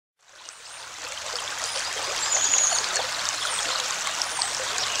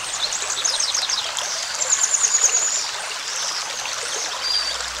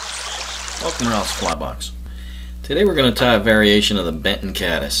Morales fly box. Today we're going to tie a variation of the Benton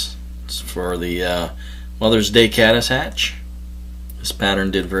Caddis. It's for the Mother's Day Caddis hatch. This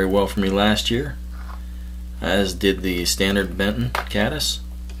pattern did very well for me last year, as did the standard Benton Caddis.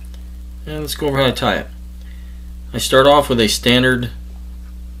 And let's go over how to tie it. I start off with a standard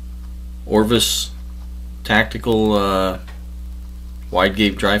Orvis tactical wide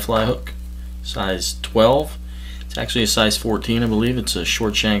gauge dry fly hook, size 12. It's actually a size 14, I believe. It's a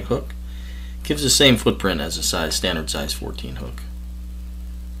short shank hook. Gives the same footprint as a standard size 14 hook,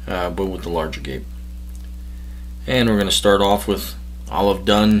 but with the larger gape. And we're going to start off with olive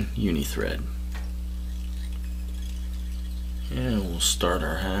dun uni thread. And we'll start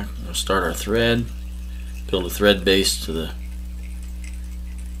our thread. Build a thread base to the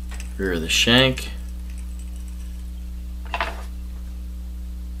rear of the shank.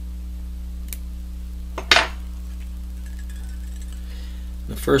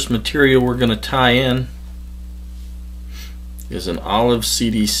 The first material we're going to tie in is an olive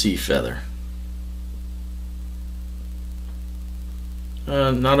CDC feather.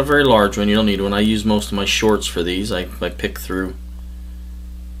 Not a very large one, you don't need one. I use most of my shorts for these. I pick through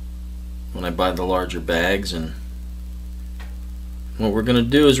when I buy the larger bags. And what we're going to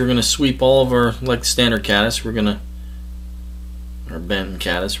do is we're going to sweep all of our, like standard caddis, our Benton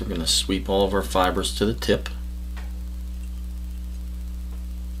caddis, we're going to sweep all of our fibers to the tip.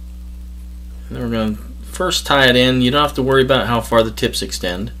 And then we're going to first tie it in. You don't have to worry about how far the tips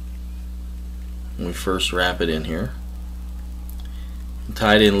extend when we first wrap it in here.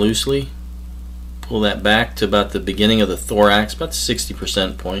 Tie it in loosely. Pull that back to about the beginning of the thorax, about the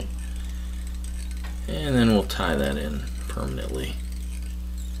 60% point. And then we'll tie that in permanently.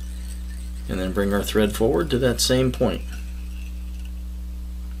 And then bring our thread forward to that same point.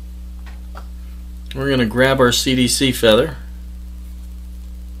 We're going to grab our CDC feather,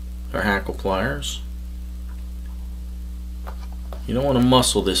 our hackle pliers. You don't want to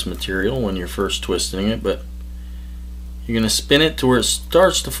muscle this material when you're first twisting it, but you're going to spin it to where it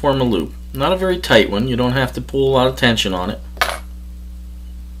starts to form a loop. Not a very tight one, you don't have to pull a lot of tension on it.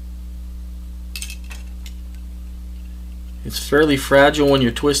 It's fairly fragile when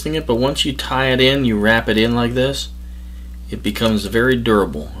you're twisting it, but once you tie it in, you wrap it in like this, it becomes very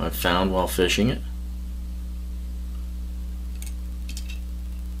durable, I've found while fishing it.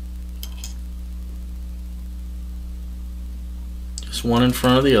 One in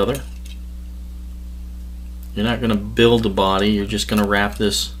front of the other. You're not going to build the body, you're just going to wrap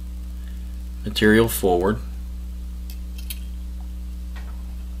this material forward.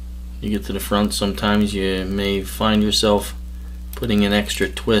 You get to the front, sometimes you may find yourself putting an extra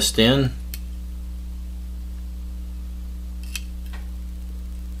twist in.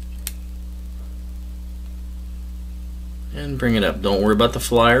 And bring it up. Don't worry about the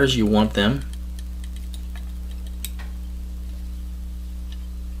flyers, you want them.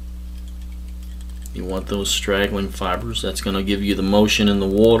 You want those straggling fibers. That's going to give you the motion in the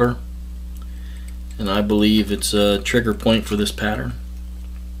water, and I believe it's a trigger point for this pattern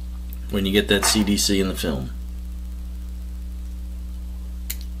when you get that CDC in the film.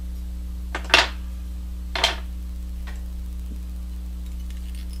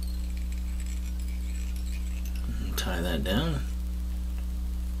 Tie that down.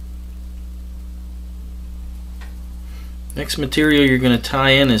 Next material you're going to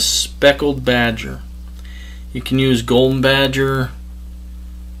tie in is speckled badger. You can use golden badger.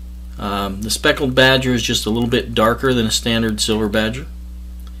 The speckled badger is just a little bit darker than a standard silver badger.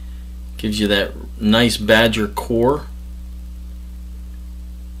 Gives you that nice badger core,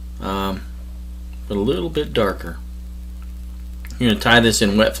 but a little bit darker. You're going to tie this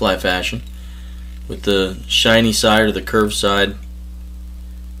in wet fly fashion with the shiny side or the curved side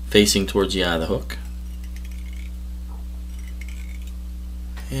facing towards the eye of the hook.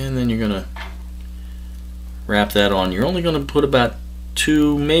 And then you're going to wrap that on. You're only going to put about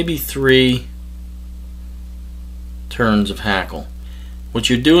 2, maybe 3 turns of hackle. What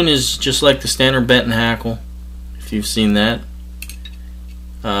you're doing is just like the standard Benton hackle, if you've seen that.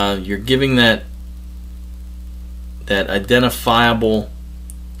 You're giving that identifiable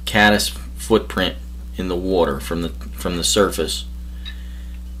caddis footprint in the water from the surface.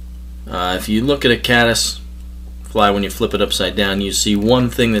 If you look at a caddis fly, when you flip it upside down, you see one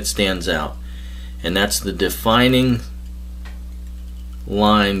thing that stands out, and that's the defining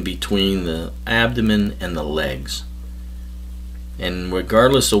line between the abdomen and the legs. And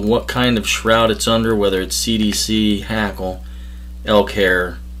regardless of what kind of shroud it's under, whether it's CDC, hackle, elk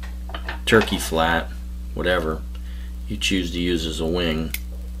hair, turkey flat, whatever you choose to use as a wing,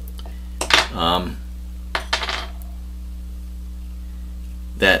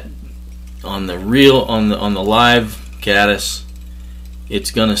 that on the live caddis,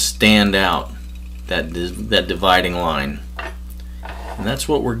 it's gonna stand out, that dividing line, and that's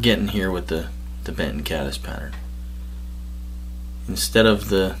what we're getting here with the Benton caddis pattern. Instead of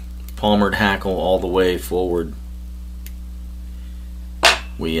the palmered hackle all the way forward,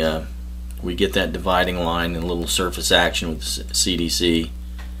 we get that dividing line and a little surface action with the CDC.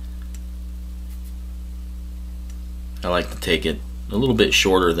 I like to take it a little bit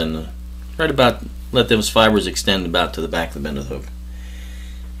shorter than let those fibers extend about to the back of the bend of the hook.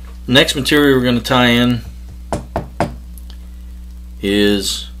 Next material we're going to tie in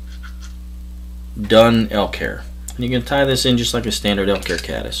is done elk hair. And you can tie this in just like a standard elk hair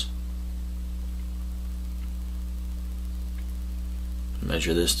caddis.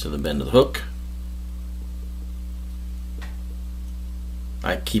 Measure this to the bend of the hook.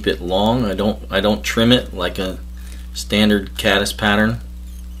 I keep it long. I don't trim it like a standard caddis pattern.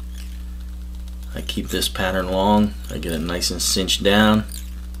 I keep this pattern long. I get it nice and cinched down.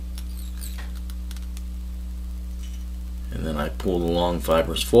 And then I pull the long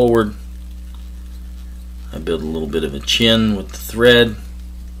fibers forward. I build a little bit of a chin with the thread.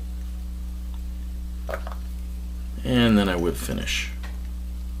 And then I whip finish.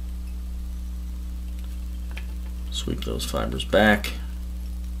 Sweep those fibers back.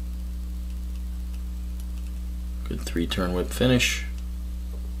 Good 3-turn whip finish.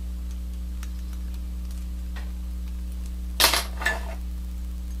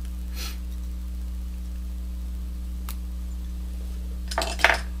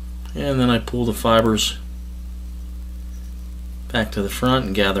 And then I pull the fibers back to the front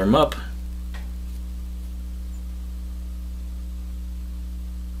and gather them up.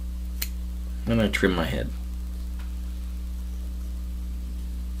 And I trim my head.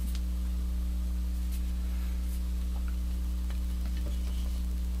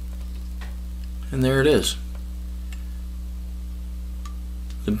 And there it is.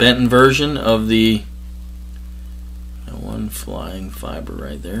 The Benton version of the one flying fiber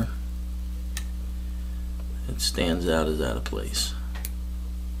right there. It stands out as out of place.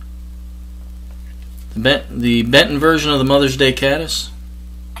 The Benton version of the Mother's Day caddis.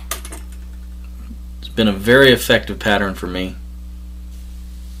 It's been a very effective pattern for me.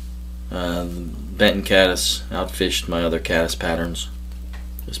 The Benton caddis outfished my other caddis patterns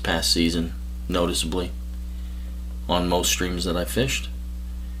this past season noticeably on most streams that I fished.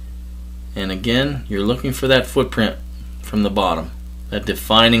 And again, you're looking for that footprint from the bottom, that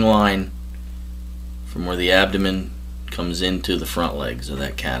defining line from where the abdomen comes into the front legs of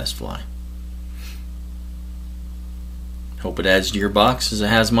that caddis fly. Hope it adds to your box as it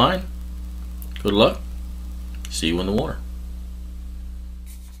has mine. Good luck. See you in the water.